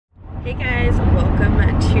Hey guys, welcome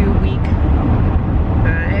to week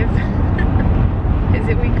 5. Is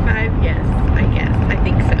it week 5? Yes, I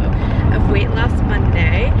think so. Of Weight Loss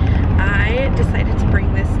Monday. I decided to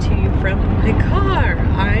bring this to you from my car.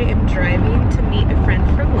 I am driving to meet a friend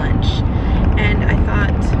for lunch, and I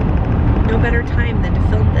thought no better time than to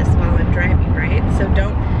film this while I'm driving, right? So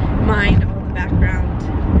don't mind all the background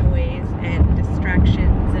noise and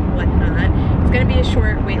distractions and whatnot. It's gonna be a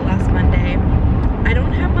short Weight Loss Monday. I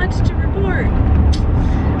don't have much to report.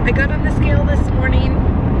 I got on the scale this morning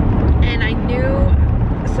and I knew,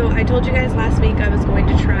 so I told you guys last week I was going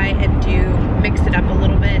to try and mix it up a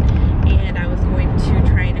little bit, and I was going to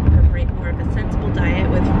try and incorporate more of a sensible diet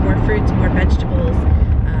with more fruits, more vegetables,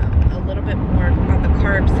 a little bit more on the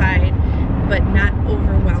carb side, but not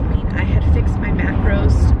overwhelming. I had fixed my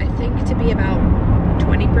macros, I think, to be about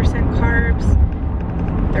 20% carbs,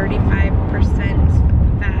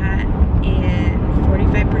 35% fat, and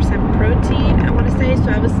 45% protein, I want to say. So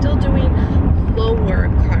I was still doing lower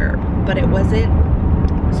carb, but it wasn't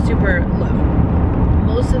super low.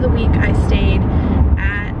 Most of the week I stayed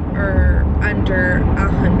at or under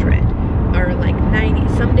 100 or like 90.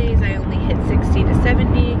 Some days I only hit 60 to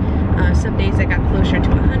 70. Some days I got closer to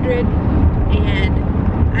 100.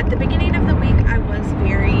 And at the beginning of the week I was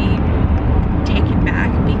very taken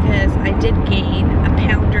back because I did gain a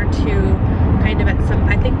pound or two kind of at some,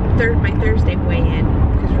 I think my Thursday weigh-in,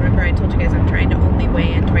 because remember I told you guys I'm trying to only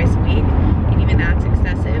weigh in twice a week, and even that's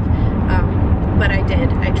excessive. But I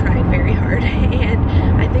tried very hard,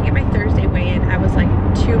 and I think at my Thursday weigh-in I was like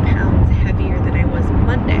 2 pounds heavier than I was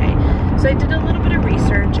Monday. So I did a little bit of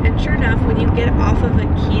research, and sure enough, when you get off of a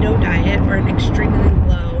keto diet or an extremely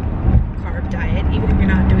low carb diet, even if you're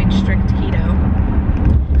not doing strict keto,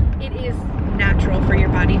 it is natural for your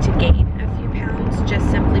body to gain a few pounds, just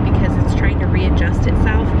simply because it's trying to readjust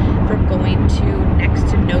itself from going to next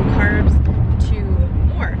to no carbs to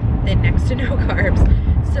more than next to no carbs.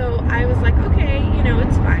 So I was like, okay, you know,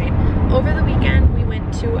 it's fine. Over the weekend, we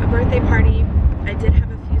went to a birthday party. I did have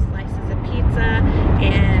a few slices of pizza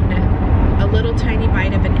and a little tiny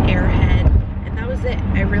bite of an Airhead, and that was it.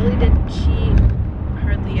 I really didn't cheat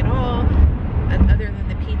hardly at all, other than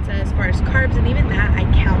the pizza. As far as carbs, and even that, I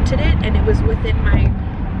counted it, and it was within my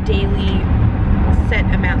daily set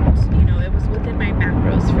amount. You know, it was within my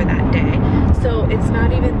macros for that day. So it's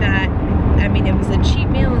not even that, I mean, it was a cheat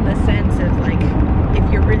meal in the sense of like, if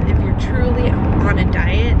you're truly on a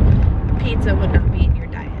diet, pizza would not be in your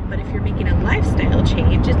diet. But if you're making a lifestyle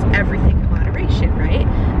change, it's everything in moderation, right?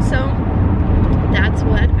 So that's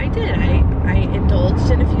what I did. I indulged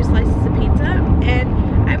in a few slices of pizza,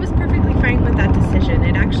 and I was perfectly fine with that decision.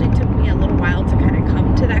 It actually took me a little while to kind of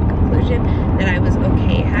come to that conclusion that I was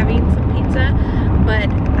okay having some pizza. But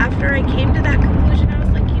after I came to that conclusion, I was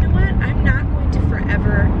like, you know what? I'm not going to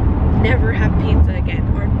forever never have pizza again,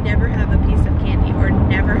 or never have a piece of candy, or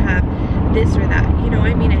never have this or that. You know,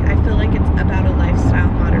 I mean, I feel like it's about a lifestyle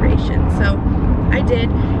moderation. So I did,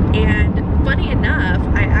 and funny enough,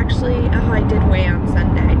 I did weigh on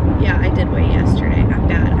Sunday. Yeah, I did weigh yesterday. I'm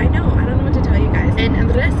bad. I know. I don't know what to tell you guys. And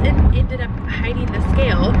Andres ended up hiding the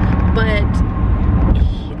scale, but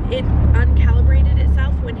it uncalibrated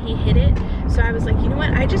itself when he hit it. So I was like, you know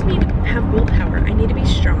what? I just need to have willpower. I need to be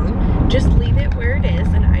strong. Just leave it where it is,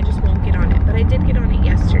 and I just won't get on it. But I did get on it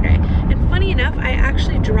yesterday. And funny enough, I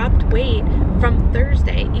actually dropped weight from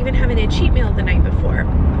Thursday, even having a cheat meal the night before.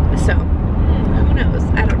 So who knows?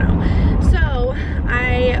 I don't know. So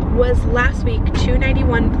I was last week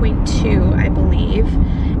 291.2, I believe,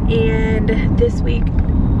 and this week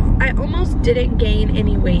I almost didn't gain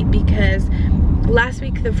any weight, because last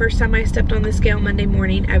week, the first time I stepped on the scale Monday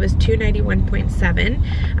morning, I was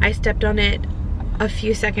 291.7. I stepped on it a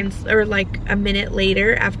few seconds, or like a minute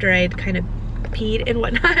later, after I had kind of peed and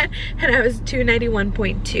whatnot, and I was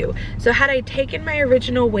 291.2. So had I taken my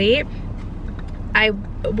original weight, I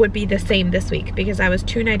would be the same this week, because I was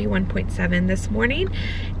 291.7 this morning,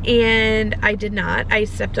 and I did not. I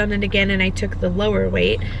stepped on it again and I took the lower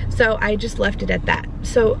weight, so I just left it at that.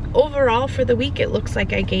 So overall for the week, it looks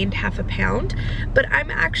like I gained half a pound, but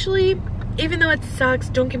I'm actually, even though it sucks,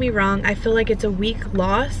 don't get me wrong, I feel like it's a week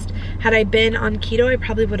lost. Had I been on keto, I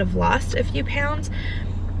probably would have lost a few pounds,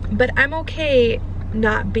 but I'm okay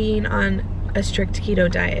not being on a strict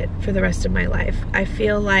keto diet for the rest of my life. I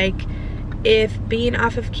feel like if being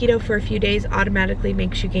off of keto for a few days automatically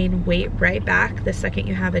makes you gain weight right back the second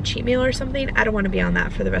you have a cheat meal or something, I don't want to be on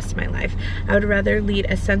that for the rest of my life. I would rather lead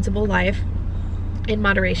a sensible life in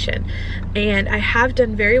moderation. And I have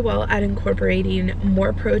done very well at incorporating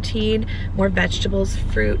more protein, more vegetables,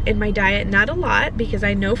 fruit in my diet. Not a lot, because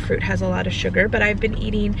I know fruit has a lot of sugar, but I've been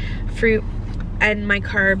eating fruit and my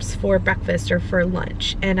carbs for breakfast or for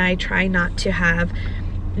lunch. And I try not to have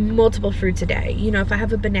multiple fruits a day. You know, if I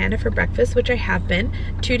have a banana for breakfast, which I have been,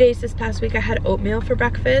 2 days this past week I had oatmeal for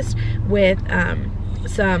breakfast with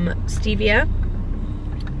some stevia,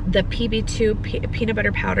 the PB2 peanut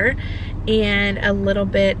butter powder, and a little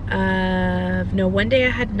bit of, no, one day I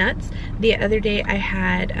had nuts, the other day I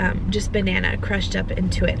had just banana crushed up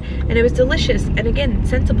into it, and it was delicious, and again,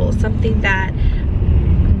 sensible, something that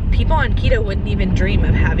people on keto wouldn't even dream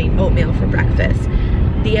of having oatmeal for breakfast.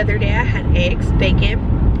 The other day I had eggs, bacon,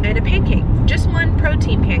 and a pancake, just one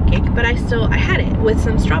protein pancake, but I had it with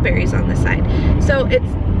some strawberries on the side. So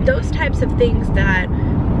it's those types of things that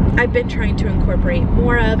I've been trying to incorporate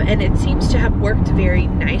more of, and it seems to have worked very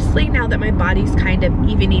nicely now that my body's kind of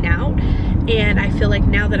evening out. And I feel like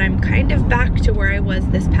now that I'm kind of back to where I was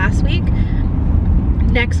this past week,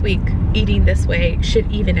 next week eating this way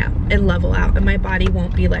should even out and level out, and my body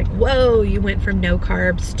won't be like, whoa, you went from no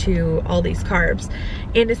carbs to all these carbs.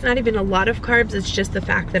 And it's not even a lot of carbs, it's just the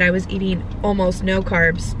fact that I was eating almost no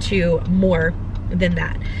carbs to more than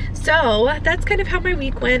that. So that's kind of how my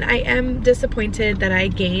week went. I am disappointed that I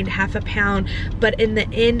gained half a pound, but in the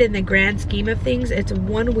end, in the grand scheme of things, it's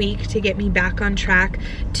 1 week to get me back on track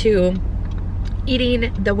to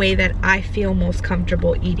eating the way that I feel most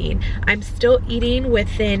comfortable eating. I'm still eating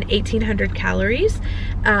within 1,800 calories,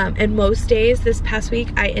 and most days this past week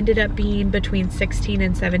I ended up being between 1,600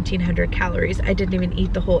 and 1,700 calories. I didn't even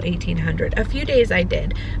eat the whole 1,800. A few days I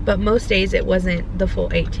did, but most days it wasn't the full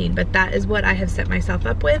 18, but that is what I have set myself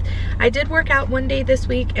up with. I did work out one day this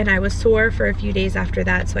week and I was sore for a few days after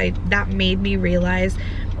that, so that made me realize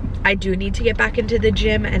I do need to get back into the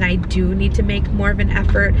gym, and I do need to make more of an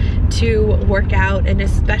effort to work out, and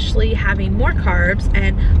especially having more carbs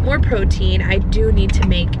and more protein, I do need to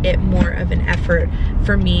make it more of an effort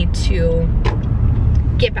for me to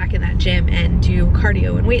get back in that gym and do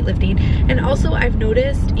cardio and weightlifting. And also I've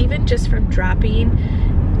noticed, even just from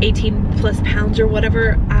dropping 18 plus pounds or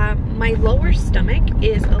whatever, my lower stomach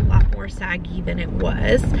is a lot more saggy than it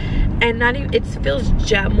was, and not even, it feels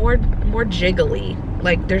more jiggly,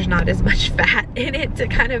 like there's not as much fat in it to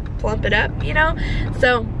kind of plump it up, you know.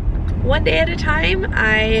 So one day at a time.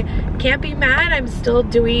 I can't be mad. I'm still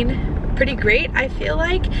doing pretty great, I feel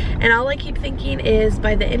like, and all I keep thinking is,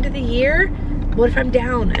 by the end of the year, what if I'm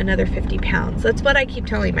down another 50 pounds? That's what I keep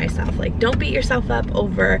telling myself. Like, don't beat yourself up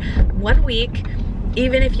over 1 week.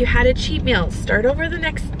 Even if you had a cheat meal, start over the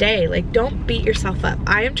next day. Like, don't beat yourself up.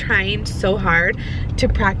 I am trying so hard to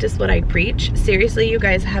practice what I preach. Seriously, you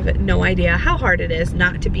guys have no idea how hard it is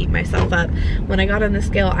not to beat myself up. When I got on the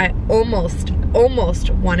scale, I almost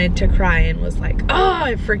wanted to cry and was like, oh,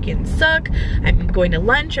 I freaking suck. I'm going to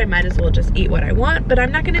lunch. I might as well just eat what I want, but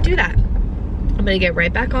I'm not gonna do that. I'm gonna get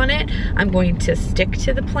right back on it. I'm going to stick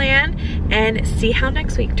to the plan and see how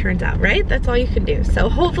next week turns out, right? That's all you can do. So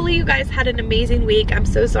hopefully you guys had an amazing week. I'm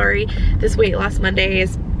so sorry this Weight Loss Monday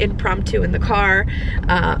is impromptu in the car.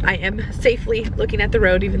 I am safely looking at the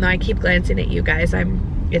road, even though I keep glancing at you guys.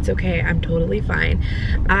 It's okay, I'm totally fine.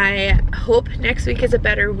 I hope next week is a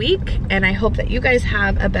better week, and I hope that you guys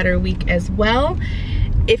have a better week as well.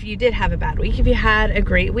 If you did have a bad week, if you had a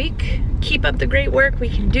great week, keep up the great work. We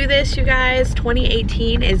can do this, you guys.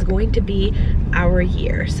 2018 is going to be our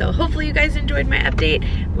year. So hopefully you guys enjoyed my update.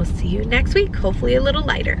 We'll see you next week, hopefully a little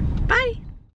lighter.